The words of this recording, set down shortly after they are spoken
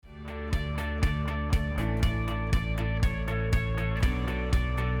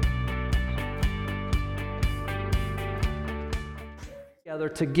Together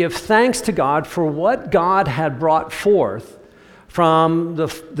to give thanks to God for what God had brought forth from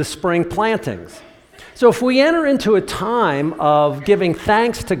the spring plantings. So if we enter into a time of giving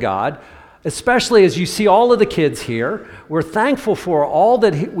thanks to God, especially as you see all of the kids here, we're thankful for all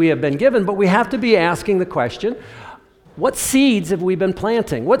that we have been given, but we have to be asking the question, what seeds have we been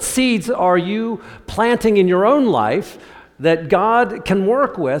planting? What seeds are you planting in your own life that God can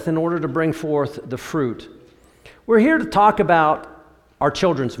work with in order to bring forth the fruit? We're here to talk about our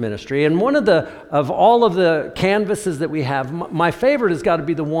children's ministry, and one of all of the canvases that we have, my favorite has got to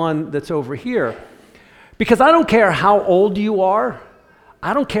be the one that's over here, because I don't care how old you are,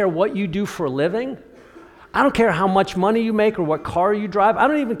 I don't care what you do for a living, I don't care how much money you make or what car you drive, I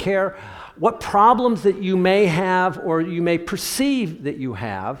don't even care what problems that you may have or you may perceive that you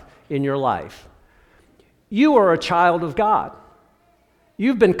have in your life. You are a child of God.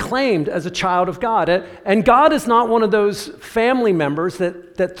 You've been claimed as a child of God. And God is not one of those family members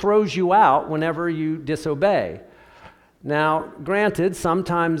that throws you out whenever you disobey. Now, granted,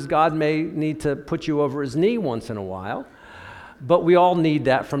 sometimes God may need to put you over his knee once in a while, but we all need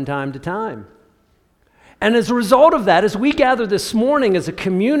that from time to time. And as a result of that, as we gather this morning as a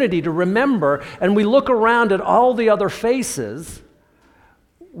community to remember, and we look around at all the other faces,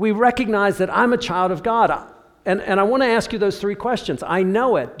 we recognize that I'm a child of God. And I want to ask you those three questions. I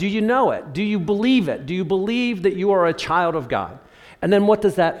know it. Do you know it? Do you believe it? Do you believe that you are a child of God? And then what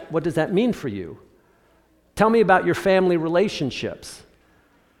does that mean for you? Tell me about your family relationships.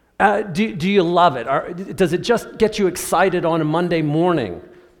 Do you love it? Does it just get you excited on a Monday morning?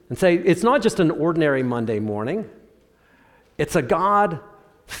 And say, it's not just an ordinary Monday morning. It's a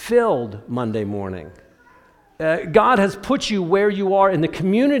God-filled Monday morning. God has put you where you are in the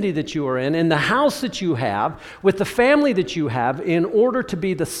community that you are in the house that you have, with the family that you have, in order to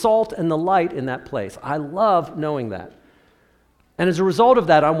be the salt and the light in that place. I love knowing that. And as a result of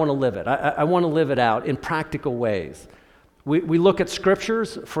that, I want to live it. I want to live it out in practical ways. We look at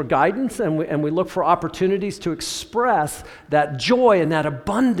scriptures for guidance, and we look for opportunities to express that joy and that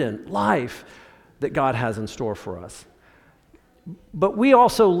abundant life that God has in store for us. But we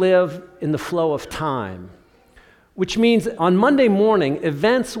also live in the flow of time, which means on Monday morning,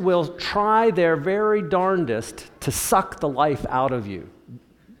 events will try their very darndest to suck the life out of you.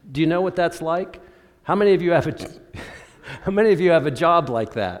 Do you know what that's like? How many of you have a job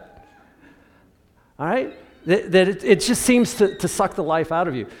like that? All right? That it just seems to suck the life out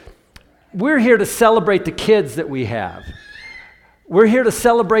of you. We're here to celebrate the kids that we have. We're here to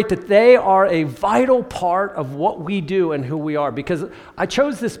celebrate that they are a vital part of what we do and who we are. Because I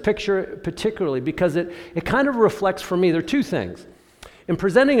chose this picture particularly because it kind of reflects for me. There are two things. In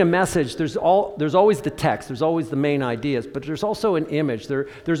presenting a message, there's always the text, there's always the main ideas, but there's also an image.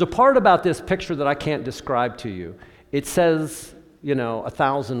 There's a part about this picture that I can't describe to you. It says,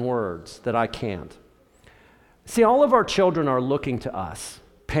 1,000 words that I can't. See, all of our children are looking to us.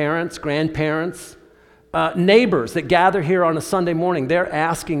 Parents, grandparents, neighbors that gather here on a Sunday morning, they're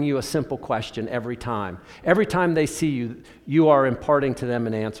asking you a simple question every time. Every time they see you, you are imparting to them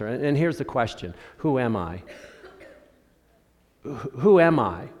an answer. And here's the question: who am I? Who am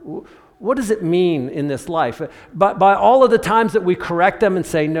I? What does it mean in this life? But by all of the times that we correct them and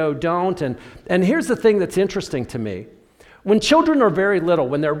say, no, don't. And here's the thing that's interesting to me. When children are very little,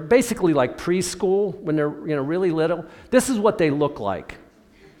 when they're basically like preschool, when they're really little, this is what they look like.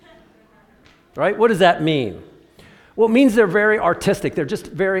 Right? What does that mean? Well, it means they're very artistic. They're just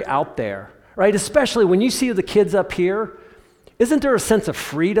very out there, right? Especially when you see the kids up here, isn't there a sense of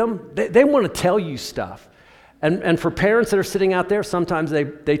freedom? They want to tell you stuff. And for parents that are sitting out there, sometimes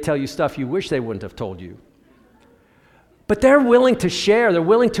they tell you stuff you wish they wouldn't have told you. But they're willing to share. They're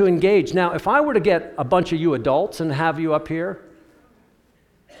willing to engage. Now, if I were to get a bunch of you adults and have you up here,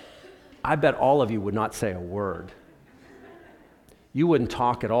 I bet all of you would not say a word. You wouldn't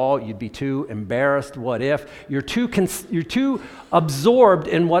talk at all. You'd be too embarrassed. What if? You're too absorbed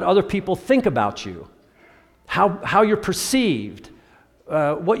in what other people think about you, how you're perceived,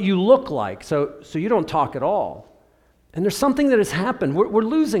 what you look like. So you don't talk at all. And there's something that has happened. We're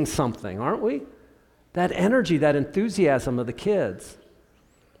losing something, aren't we? That energy, that enthusiasm of the kids.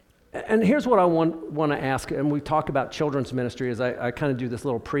 And here's what I want to ask, and we talk about children's ministry as I kind of do this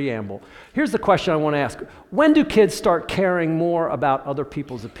little preamble. Here's the question I want to ask. When do kids start caring more about other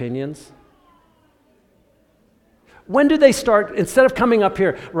people's opinions? When do they start, instead of coming up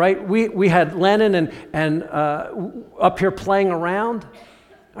here, right? We had Lennon and up here playing around,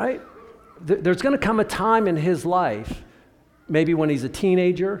 right? There's going to come a time in his life, maybe when he's a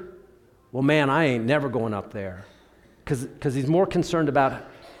teenager. Well, man, I ain't never going up there, because he's more concerned about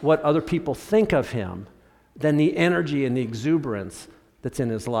what other people think of him than the energy and the exuberance that's in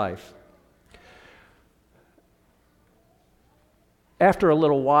his life. After a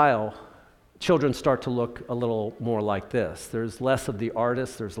little while, children start to look a little more like this. There's less of the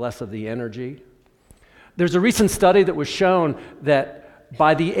artist, there's less of the energy. There's a recent study that was shown that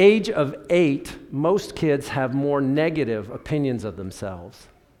by the age of 8, most kids have more negative opinions of themselves.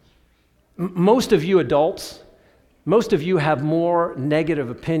 Most of you adults, most of you have more negative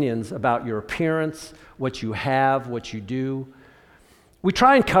opinions about your appearance, what you have, what you do. We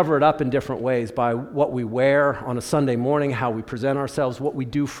try and cover it up in different ways by what we wear on a Sunday morning, how we present ourselves, what we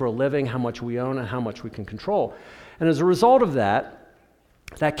do for a living, how much we own, and how much we can control. And as a result of that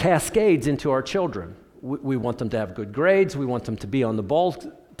cascades into our children. We want them to have good grades. We want them to be on the ball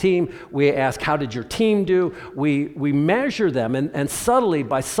team. We ask, how did your team do? We measure them, and subtly,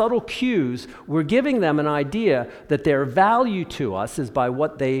 by subtle cues, we're giving them an idea that their value to us is by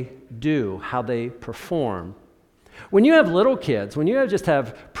what they do, how they perform. When you have little kids, when you just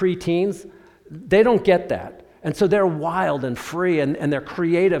have preteens, they don't get that. And so they're wild and free, and they're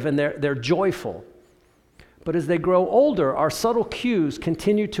creative, and they're joyful. But as they grow older, our subtle cues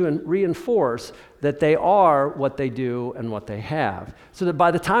continue to reinforce that they are what they do and what they have. So that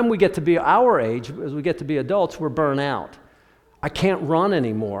by the time we get to be our age, as we get to be adults, we're burnt out. I can't run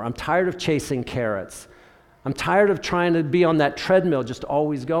anymore. I'm tired of chasing carrots. I'm tired of trying to be on that treadmill, just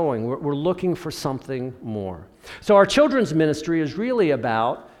always going. We're looking for something more. So our children's ministry is really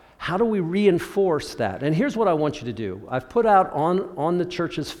about how do we reinforce that? And here's what I want you to do. I've put out on the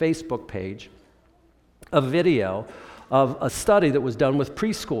church's Facebook page a video of a study that was done with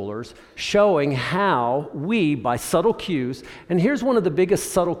preschoolers showing how we, by subtle cues, and here's one of the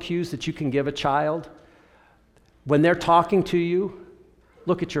biggest subtle cues that you can give a child. When they're talking to you,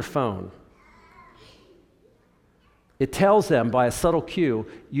 look at your phone. It tells them by a subtle cue,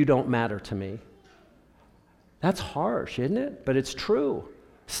 you don't matter to me. That's harsh, isn't it? But it's true.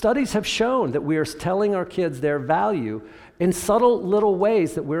 Studies have shown that we are telling our kids their value in subtle little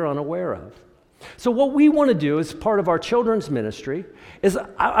ways that we're unaware of. So what we want to do as part of our children's ministry is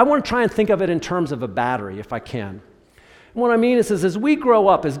I want to try and think of it in terms of a battery, if I can. And what I mean is as we grow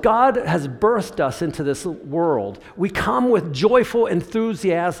up, as God has birthed us into this world, we come with joyful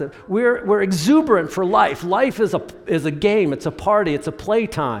enthusiasm. We're exuberant for life. Life is a game, it's a party, it's a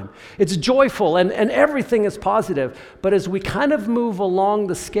playtime. It's joyful and everything is positive. But as we kind of move along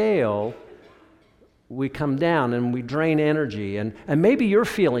the scale, we come down and we drain energy. And maybe you're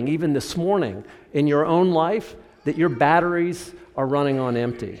feeling, even this morning, in your own life, that your batteries are running on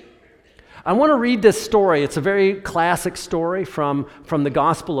empty. I want to read this story. It's a very classic story from the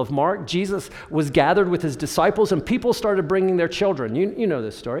Gospel of Mark. Jesus was gathered with his disciples, and people started bringing their children. You know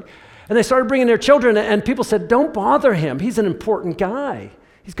this story. And they started bringing their children, and people said, don't bother him. He's an important guy.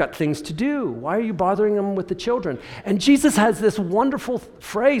 He's got things to do. Why are you bothering him with the children? And Jesus has this wonderful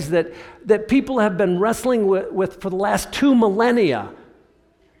phrase that people have been wrestling with for the last 2 millennia.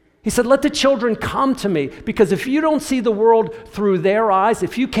 He said, let the children come to me, because if you don't see the world through their eyes,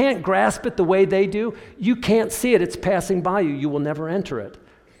 if you can't grasp it the way they do, you can't see it. It's passing by you. You will never enter it.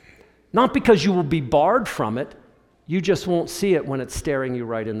 Not because you will be barred from it. You just won't see it when it's staring you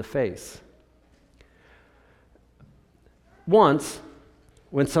right in the face. Once,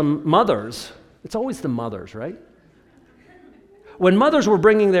 when some mothers, it's always the mothers, right? When mothers were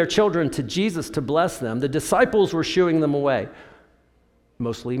bringing their children to Jesus to bless them, the disciples were shooing them away.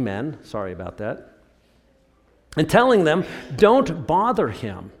 Mostly men, sorry about that. And telling them, don't bother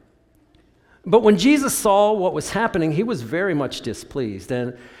him. But when Jesus saw what was happening, he was very much displeased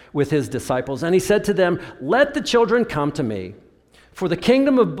with his disciples. And he said to them, let the children come to me, for the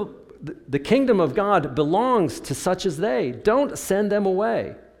kingdom of God belongs to such as they. Don't send them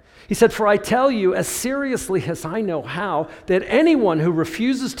away. He said, for I tell you, as seriously as I know how, that anyone who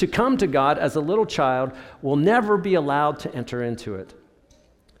refuses to come to God as a little child will never be allowed to enter into it.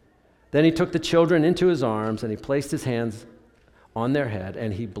 Then he took the children into his arms, and he placed his hands on their head,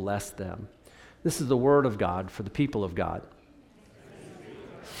 and he blessed them. This is the word of God for the people of God.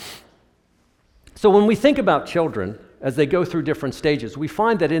 So when we think about children, as they go through different stages, we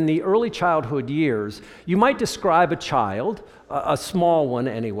find that in the early childhood years, you might describe a child, a small one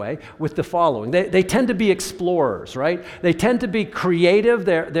anyway, with the following. They tend to be explorers, right? They tend to be creative.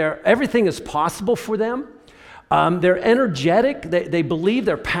 Everything is possible for them. They're energetic. They believe.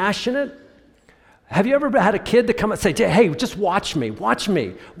 They're passionate. Have you ever had a kid that come and say, hey, just watch me,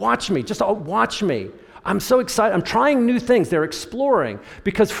 just watch me. I'm so excited. I'm trying new things. They're exploring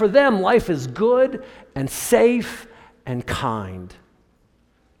because for them, life is good and safe and kind.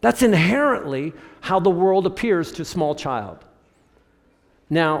 That's inherently how the world appears to a small child.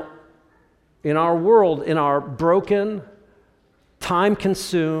 Now, in our world, in our broken,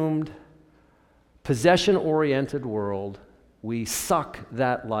 time-consumed, possession-oriented world, we suck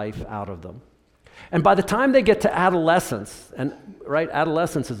that life out of them. And by the time they get to adolescence, and right,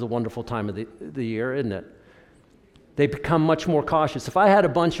 adolescence is a wonderful time of the year, isn't it? They become much more cautious. If I had a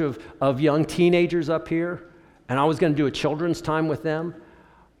bunch of young teenagers up here, and I was going to do a children's time with them,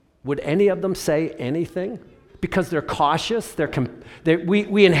 would any of them say anything? Because they're cautious,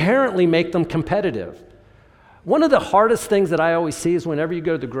 we inherently make them competitive. One of the hardest things that I always see is whenever you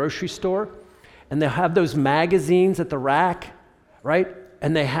go to the grocery store, and they'll have those magazines at the rack, right?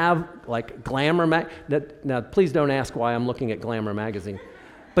 And they have like Glamour now please don't ask why I'm looking at Glamour magazine.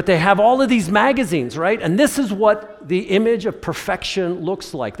 But they have all of these magazines, right? And this is what the image of perfection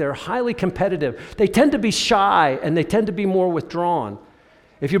looks like. They're highly competitive. They tend to be shy, and they tend to be more withdrawn.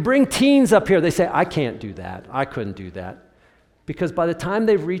 If you bring teens up here, they say, I can't do that. I couldn't do that. Because by the time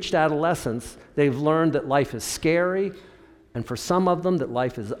they've reached adolescence, they've learned that life is scary, and for some of them, that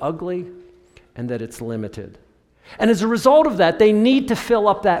life is ugly, and that it's limited. And as a result of that, they need to fill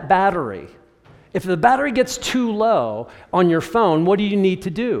up that battery. If the battery gets too low on your phone, what do you need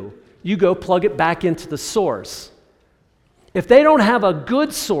to do? You go plug it back into the source. If they don't have a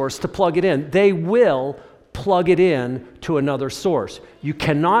good source to plug it in, they will plug it in to another source. You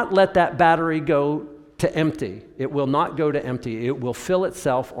cannot let that battery go to empty. It will not go to empty. It will fill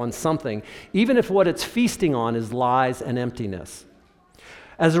itself on something, even if what it's feasting on is lies and emptiness.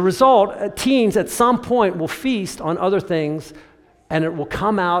 As a result, teens at some point will feast on other things, and it will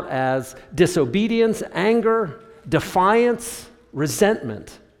come out as disobedience, anger, defiance,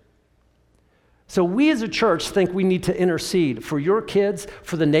 resentment. So we as a church think we need to intercede for your kids,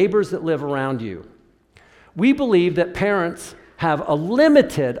 for the neighbors that live around you. We believe that parents have a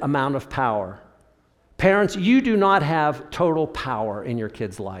limited amount of power. Parents, you do not have total power in your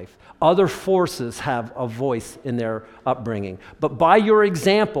kid's life. Other forces have a voice in their upbringing. But by your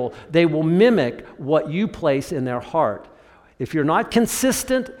example, they will mimic what you place in their heart. If you're not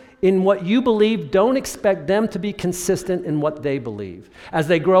consistent in what you believe, don't expect them to be consistent in what they believe. As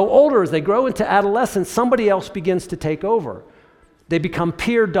they grow older, as they grow into adolescence, somebody else begins to take over. They become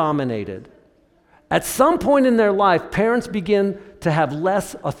peer-dominated. At some point in their life, parents begin to have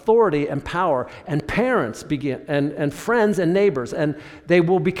less authority and power, and parents begin, and friends and neighbors, and they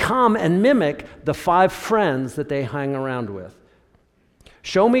will become and mimic the 5 friends that they hang around with.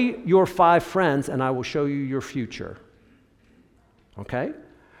 Show me your 5 friends, and I will show you your future. Okay?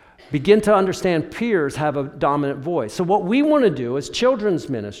 Begin to understand peers have a dominant voice. So what we want to do as children's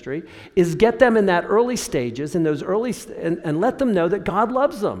ministry is get them in that early stages, and let them know that God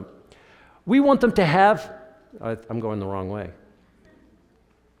loves them. We want them to have, I'm going the wrong way.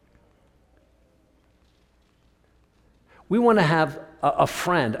 We want to have a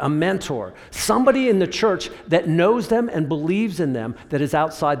friend, a mentor, somebody in the church that knows them and believes in them that is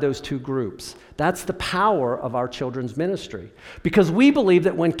outside those 2 groups. That's the power of our children's ministry. Because we believe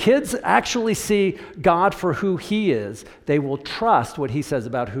that when kids actually see God for who He is, they will trust what He says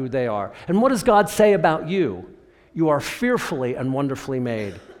about who they are. And what does God say about you? You are fearfully and wonderfully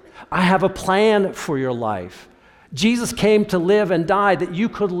made. I have a plan for your life. Jesus came to live and die that you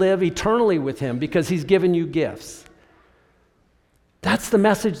could live eternally with Him because He's given you gifts. That's the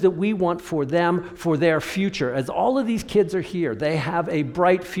message that we want for them, for their future. As all of these kids are here, they have a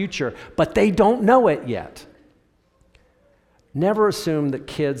bright future, but they don't know it yet. Never assume that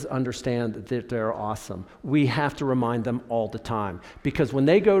kids understand that they're awesome. We have to remind them all the time, because when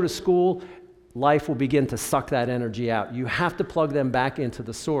they go to school, life will begin to suck that energy out. You have to plug them back into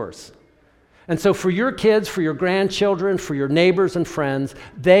the source. And so for your kids, for your grandchildren, for your neighbors and friends,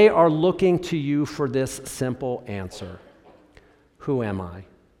 they are looking to you for this simple answer. Who am I?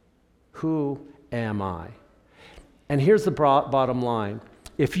 Who am I? And here's the bottom line.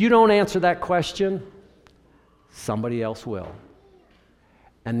 If you don't answer that question, somebody else will.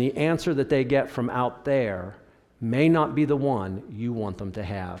 And the answer that they get from out there may not be the one you want them to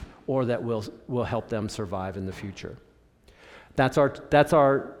have, or that will help them survive in the future. That's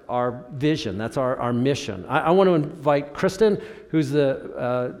our vision. That's our mission. I want to invite Kristen, who's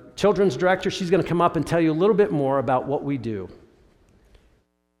the children's director. She's going to come up and tell you a little bit more about what we do.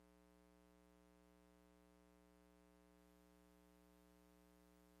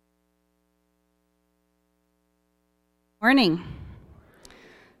 Morning.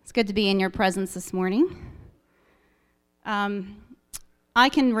 It's good to be in your presence this morning. I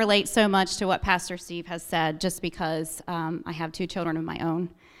can relate so much to what Pastor Steve has said just because I have 2 children of my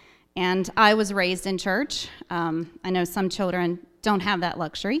own. And I was raised in church. I know some children don't have that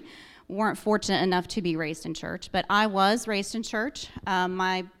luxury, weren't fortunate enough to be raised in church, but I was raised in church.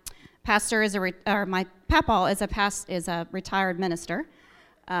 My pastor Papa is a retired minister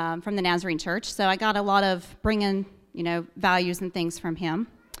from the Nazarene Church, so I got a lot of bringing, values and things from him,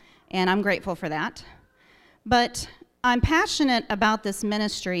 and I'm grateful for that. But I'm passionate about this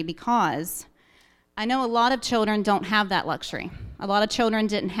ministry because I know a lot of children don't have that luxury. A lot of children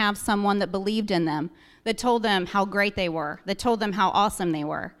didn't have someone that believed in them, that told them how great they were, that told them how awesome they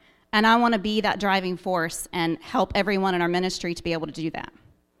were. And I want to be that driving force and help everyone in our ministry to be able to do that.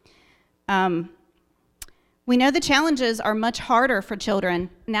 We know the challenges are much harder for children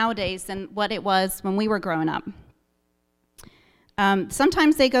nowadays than what it was when we were growing up.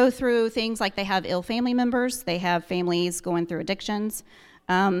 Sometimes they go through things like they have ill family members, they have families going through addictions.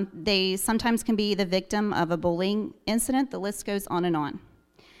 They sometimes can be the victim of a bullying incident. The list goes on and on.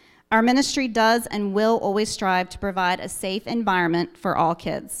 Our ministry does and will always strive to provide a safe environment for all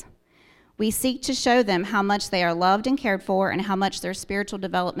kids. We seek to show them how much they are loved and cared for and how much their spiritual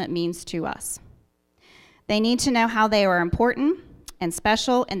development means to us. They need to know how they are important and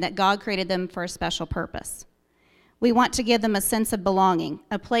special and that God created them for a special purpose. We want to give them a sense of belonging,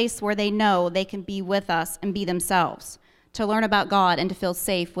 a place where they know they can be with us and be themselves, to learn about God and to feel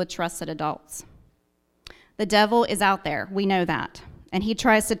safe with trusted adults. The devil is out there, we know that, and he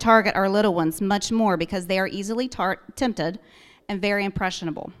tries to target our little ones much more because they are easily tempted and very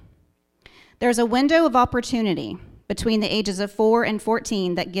impressionable. There's a window of opportunity between the ages of 4 and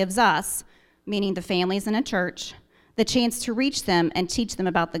 14 that gives us, meaning the families in a church, the chance to reach them and teach them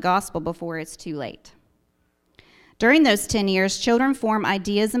about the gospel before it's too late. During those 10 years, children form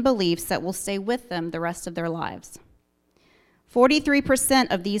ideas and beliefs that will stay with them the rest of their lives.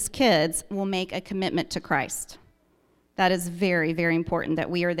 43% of these kids will make a commitment to Christ. That is very, very important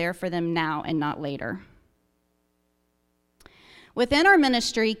that we are there for them now and not later. Within our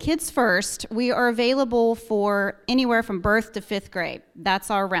ministry, Kids First, we are available for anywhere from birth to 5th grade.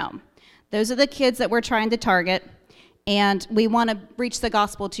 That's our realm. Those are the kids that we're trying to target, and we want to reach the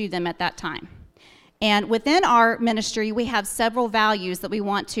gospel to them at that time. And within our ministry, we have several values that we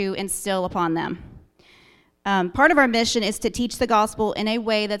want to instill upon them. Part of our mission is to teach the gospel in a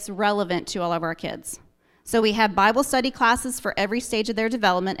way that's relevant to all of our kids. So we have Bible study classes for every stage of their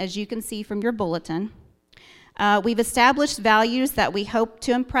development, as you can see from your bulletin. We've established values that we hope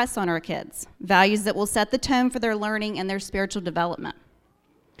to impress on our kids, values that will set the tone for their learning and their spiritual development.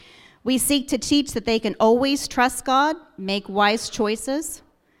 We seek to teach that they can always trust God, make wise choices,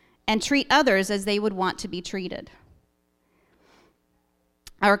 and treat others as they would want to be treated.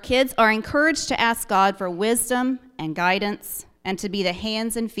 Our kids are encouraged to ask God for wisdom and guidance and to be the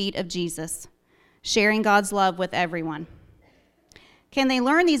hands and feet of Jesus, sharing God's love with everyone. Can they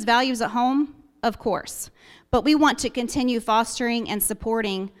learn these values at home? Of course, but we want to continue fostering and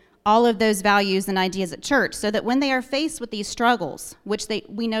supporting all of those values and ideas at church so that when they are faced with these struggles, which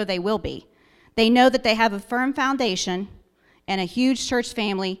we know they will be, they know that they have a firm foundation and a huge church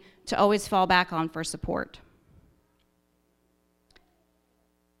family to always fall back on for support.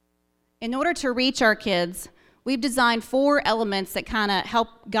 In order to reach our kids, we've designed 4 elements that kind of help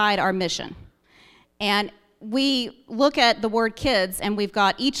guide our mission. And we look at the word kids, and we've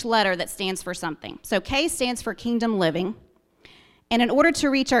got each letter that stands for something. So K stands for kingdom living. And in order to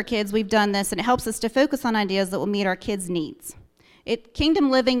reach our kids, we've done this, and it helps us to focus on ideas that will meet our kids' needs.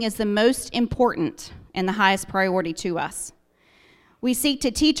 Kingdom living is the most important and the highest priority to us. We seek to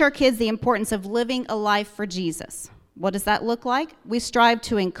teach our kids the importance of living a life for Jesus. What does that look like? We strive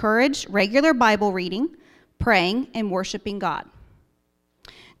to encourage regular Bible reading, praying, and worshiping God.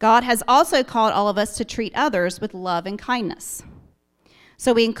 God has also called all of us to treat others with love and kindness.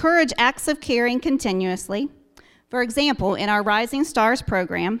 So we encourage acts of caring continuously. For example, in our Rising Stars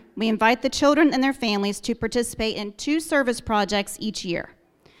program, we invite the children and their families to participate in 2 service projects each year.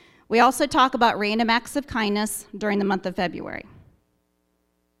 We also talk about random acts of kindness during the month of February.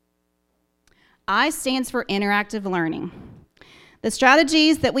 I stands for interactive learning. The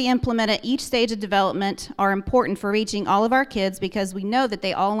strategies that we implement at each stage of development are important for reaching all of our kids because we know that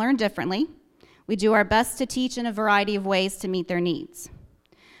they all learn differently. We do our best to teach in a variety of ways to meet their needs.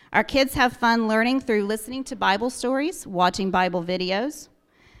 Our kids have fun learning through listening to Bible stories, watching Bible videos,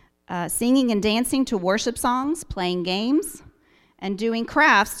 singing and dancing to worship songs, playing games, and doing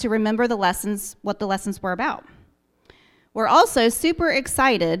crafts to remember what the lessons were about. We're also super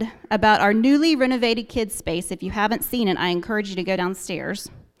excited about our newly renovated kids space. If you haven't seen it, I encourage you to go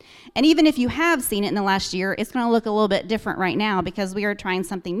downstairs. And even if you have seen it in the last year, it's going to look a little bit different right now because we are trying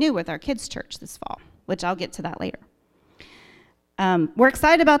something new with our kids' church this fall, which I'll get to that later. We're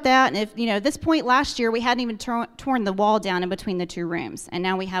excited about that. And at this point last year, we hadn't even torn the wall down in between the 2 rooms. And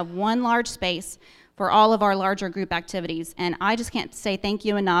now we have one large space for all of our larger group activities. And I just can't say thank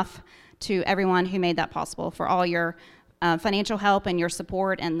you enough to everyone who made that possible, for all your financial help and your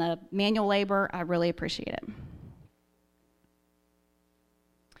support and the manual labor. I really appreciate it.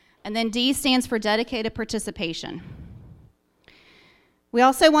 And then D stands for dedicated participation. We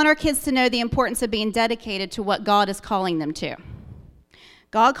also want our kids to know the importance of being dedicated to what God is calling them to.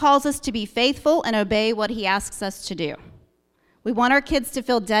 God calls us to be faithful and obey what he asks us to do. We want our kids to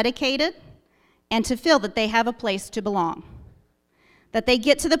feel dedicated and to feel that they have a place to belong. That they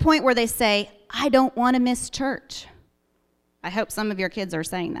get to the point where they say, I don't want to miss church. I hope some of your kids are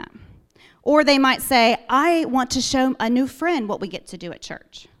saying that. Or they might say, I want to show a new friend what we get to do at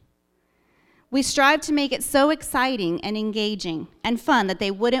church. We strive to make it so exciting and engaging and fun that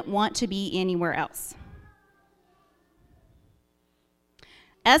they wouldn't want to be anywhere else.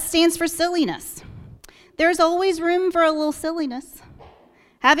 S stands for silliness. There's always room for a little silliness.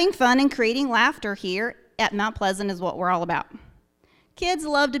 Having fun and creating laughter here at Mount Pleasant is what we're all about. Kids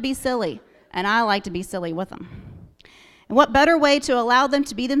love to be silly, and I like to be silly with them. And what better way to allow them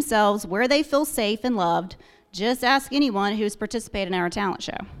to be themselves where they feel safe and loved? Just ask anyone who's participated in our talent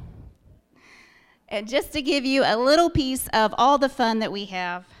show. And just to give you a little piece of all the fun that we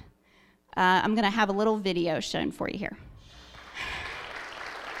have, I'm going to have a little video shown for you here.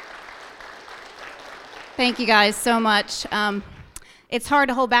 Thank you guys so much. It's hard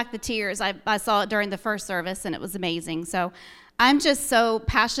to hold back the tears. I saw it during the first service, and it was amazing. So I'm just so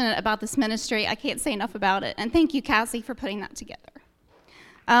passionate about this ministry. I can't say enough about it. And thank you, Cassie, for putting that together.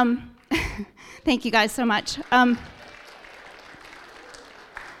 Thank you guys so much.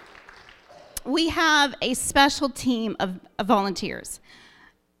 We have a special team of volunteers.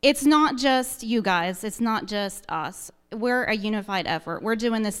 It's not just you guys. It's not just us. We're a unified effort. We're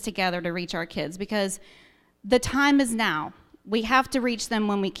doing this together to reach our kids because the time is now. We have to reach them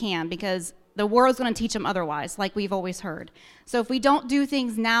when we can because the world's going to teach them otherwise, like we've always heard. So if we don't do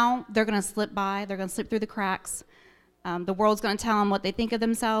things now, they're going to slip by. They're going to slip through the cracks. The world's going to tell them what they think of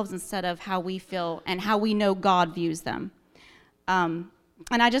themselves instead of how we feel and how we know God views them.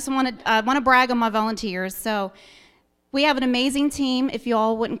 And I just want to brag on my volunteers. So we have an amazing team. If you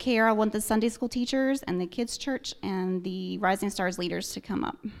all wouldn't care, I want the Sunday school teachers and the kids' church and the Rising Stars leaders to come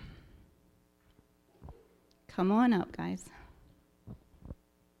up. Come on up, guys.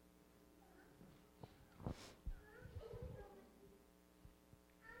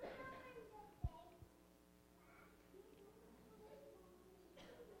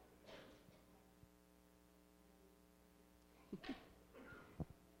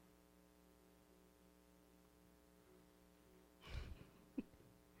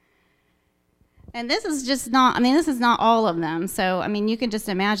 And this is just not, this is not all of them. So, you can just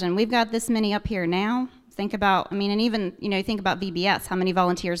imagine, we've got this many up here now. Think about, and even, think about VBS, how many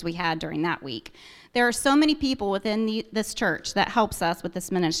volunteers we had during that week. There are so many people within this church that helps us with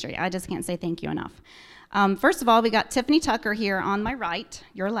this ministry. I just can't say thank you enough. First of all, we got Tiffany Tucker here on my right,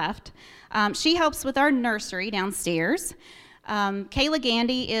 your left. She helps with our nursery downstairs. Kayla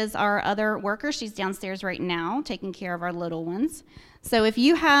Gandy is our other worker. She's downstairs right now taking care of our little ones. So if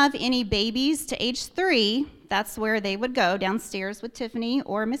you have any babies to age 3, that's where they would go, downstairs with Tiffany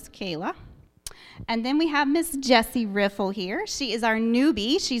or Miss Kayla. And then we have Miss Jessie Riffle here. She is our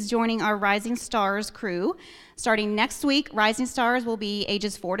newbie. She's joining our Rising Stars crew. Starting next week, Rising Stars will be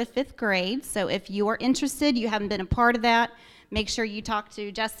ages 4 to 5th grade. So if you are interested, you haven't been a part of that, make sure you talk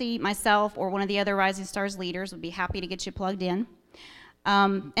to Jessie, myself, or one of the other Rising Stars leaders. We'd be happy to get you plugged in.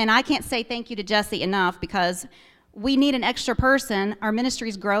 And I can't say thank you to Jessie enough because we need an extra person. Our ministry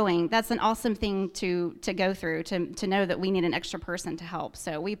is growing. That's an awesome thing to go through, to know that we need an extra person to help.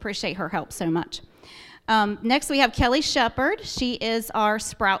 So we appreciate her help so much. Next, we have Kelly Shepard. She is our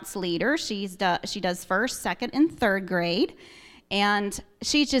Sprouts leader. She does 1st, 2nd, and 3rd grade. And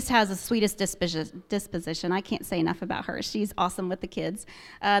she just has the sweetest disposition. I can't say enough about her. She's awesome with the kids.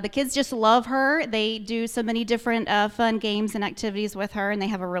 The kids just love her. They do so many different fun games and activities with her, and they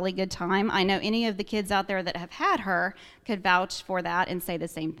have a really good time. I know any of the kids out there that have had her could vouch for that and say the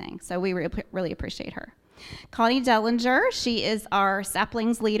same thing. So we really appreciate her. Connie Dellinger, she is our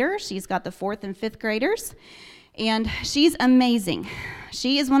saplings leader. She's got the 4th and 5th graders, and she's amazing.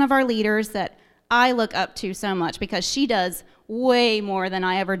 She is one of our leaders that I look up to so much because she does way more than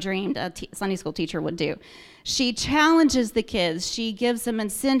I ever dreamed a Sunday school teacher would do. She challenges the kids. She gives them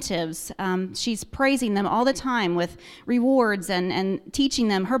incentives. She's praising them all the time with rewards and teaching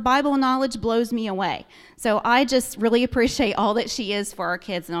them. Her Bible knowledge blows me away. So I just really appreciate all that she is for our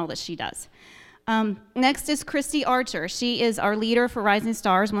kids and all that she does. Next is Christy Archer. She is our leader for Rising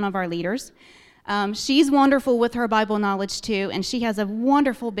Stars, one of our leaders. She's wonderful with her Bible knowledge too, and she has a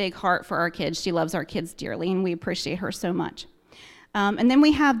wonderful big heart for our kids. She loves our kids dearly, and we appreciate her so much. And then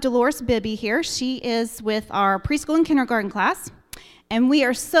we have Dolores Bibby here. She is with our preschool and kindergarten class. And we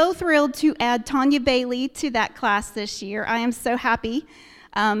are so thrilled to add Tanya Bailey to that class this year. I am so happy.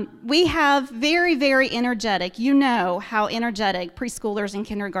 We have very, very energetic, you know how energetic preschoolers and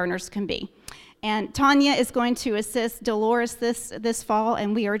kindergartners can be. And Tanya is going to assist Dolores this fall,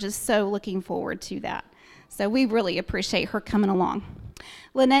 and we are just so looking forward to that. So we really appreciate her coming along.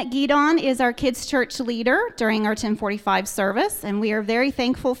 Lynette Guidon is our kids' church leader during our 1045 service, and we are very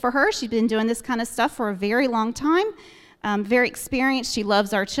thankful for her. She's been doing this kind of stuff for a very long time. Very experienced. She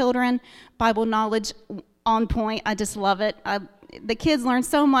loves our children. Bible knowledge on point. I just love it. The kids learn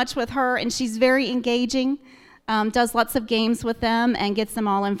so much with her, and she's very engaging. Does lots of games with them and gets them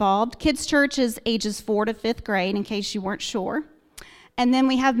all involved. Kids Church is ages 4 to 5th grade, in case you weren't sure. And then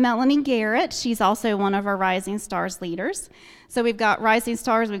we have Melanie Garrett. She's also one of our Rising Stars leaders. So we've got Rising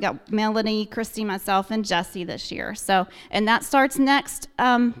Stars, we've got Melanie, Christy, myself, and Jesse this year. And that starts next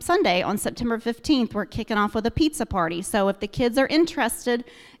Sunday on September 15th. We're kicking off with a pizza party. So if the kids are interested,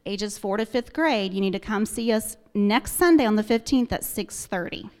 ages 4 to 5th grade, you need to come see us next Sunday on the 15th at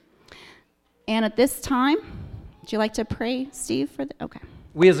 6:30. And at this time, would you like to pray, Steve? Okay.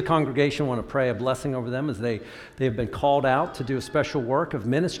 We as a congregation want to pray a blessing over them as they have been called out to do a special work of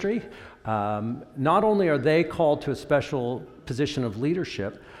ministry. Not only are they called to a special position of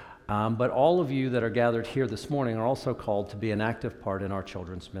leadership, but all of you that are gathered here this morning are also called to be an active part in our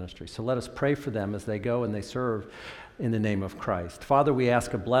children's ministry. So let us pray for them as they go and they serve in the name of Christ. Father, we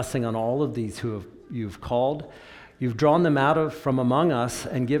ask a blessing on all of these you've called. You've drawn them out from among us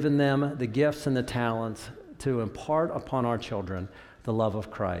and given them the gifts and the talents to impart upon our children the love of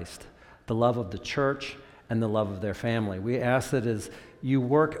Christ, the love of the church, and the love of their family. We ask that as you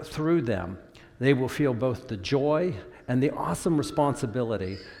work through them, they will feel both the joy and the awesome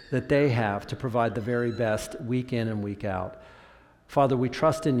responsibility that they have to provide the very best week in and week out. Father, we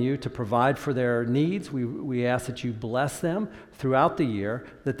trust in you to provide for their needs. We ask that you bless them throughout the year,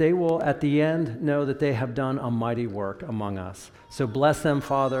 that they will at the end know that they have done a mighty work among us. So bless them,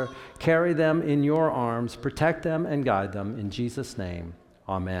 Father. Carry them in your arms. Protect them and guide them. In Jesus' name,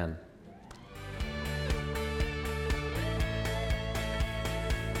 amen.